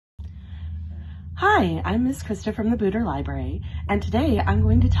Hi, I'm Miss Krista from the Booter Library, and today I'm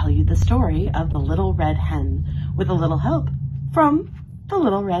going to tell you the story of the Little Red Hen with a little help from the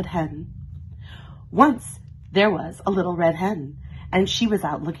Little Red Hen. Once there was a little red hen, and she was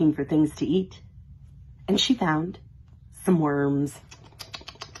out looking for things to eat, and she found some worms,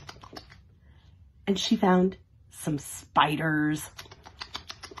 and she found some spiders,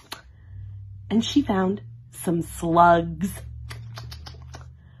 and she found some slugs.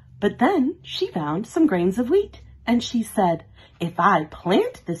 But then she found some grains of wheat, and she said, if I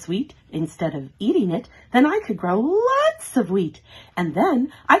plant this wheat instead of eating it, then I could grow lots of wheat, and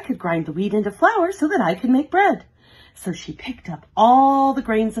then I could grind the wheat into flour so that I could make bread. So she picked up all the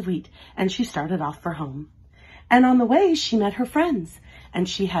grains of wheat, and she started off for home. And on the way, she met her friends, and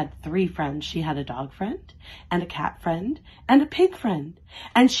she had 3 friends. She had a dog friend, and a cat friend, and a pig friend,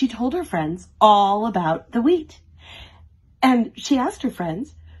 and she told her friends all about the wheat. And she asked her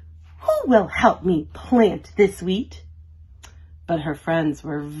friends, who will help me plant this wheat? But her friends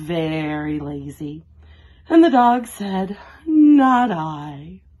were very lazy. And the dog said, not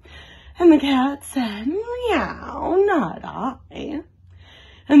I. And the cat said, meow, not I.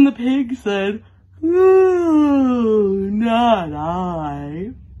 And the pig said, ooh, not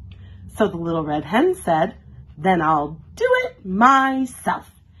I. So the little red hen said, then I'll do it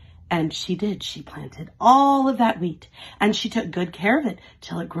myself. And she did. She planted all of that wheat, and she took good care of it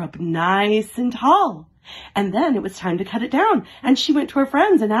till it grew up nice and tall. And then it was time to cut it down, and she went to her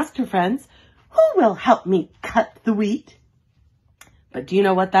friends and asked her friends, who will help me cut the wheat? But do you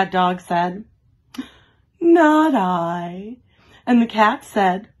know what that dog said? Not I. And the cat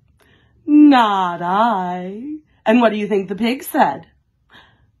said, not I. And what do you think the pig said?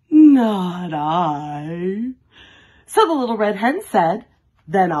 Not I. So the little red hen said,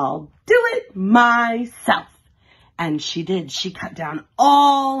 then I'll do it myself. And she did. She cut down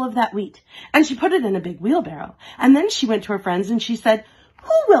all of that wheat, and she put it in a big wheelbarrow. And then she went to her friends and she said,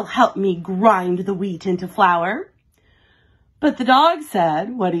 who will help me grind the wheat into flour? But the dog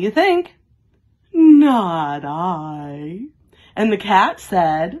said, what do you think? Not I. And the cat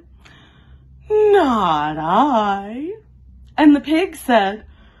said, not I. And the pig said,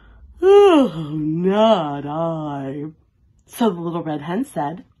 oh, not I. So the little red hen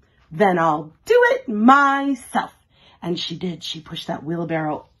said, then I'll do it myself. And she did. She pushed that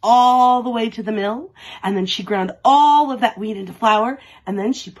wheelbarrow all the way to the mill, and then she ground all of that wheat into flour, and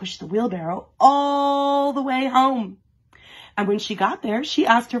then she pushed the wheelbarrow all the way home. And when she got there, she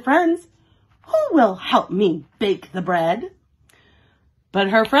asked her friends, who will help me bake the bread? But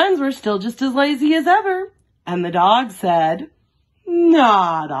her friends were still just as lazy as ever. And the dog said,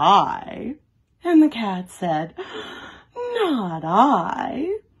 not I. And the cat said, not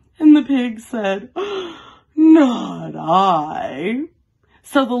I. And the pig said, not I.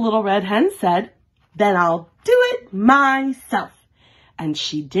 So the little red hen said, then I'll do it myself. And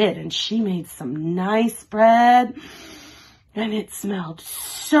she did, and she made some nice bread, and it smelled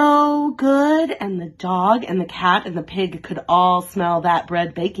so good, and the dog and the cat and the pig could all smell that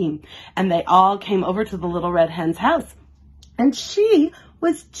bread baking, and they all came over to the little red hen's house. And she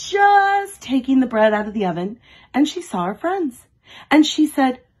was just taking the bread out of the oven, and she saw her friends. And she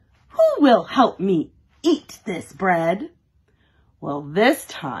said, who will help me eat this bread? Well, this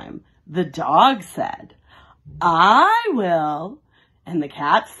time the dog said, I will. And the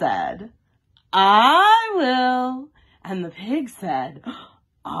cat said, I will. And the pig said,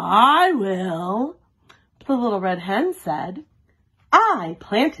 I will. The little red hen said, I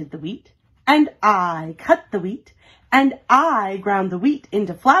planted the wheat, and I cut the wheat, and I ground the wheat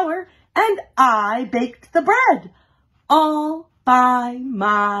into flour, and I baked the bread all by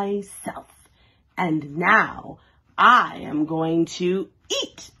myself. And now I am going to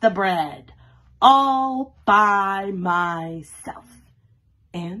eat the bread all by myself.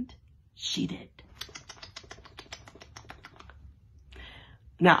 And she did.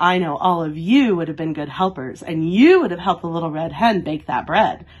 Now, I know all of you would have been good helpers, and you would have helped the little red hen bake that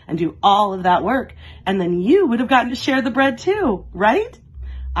bread and do all of that work. And then you would have gotten to share the bread too, right?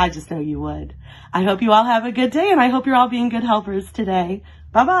 I just know you would. I hope you all have a good day, and I hope you're all being good helpers today.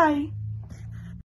 Bye-bye.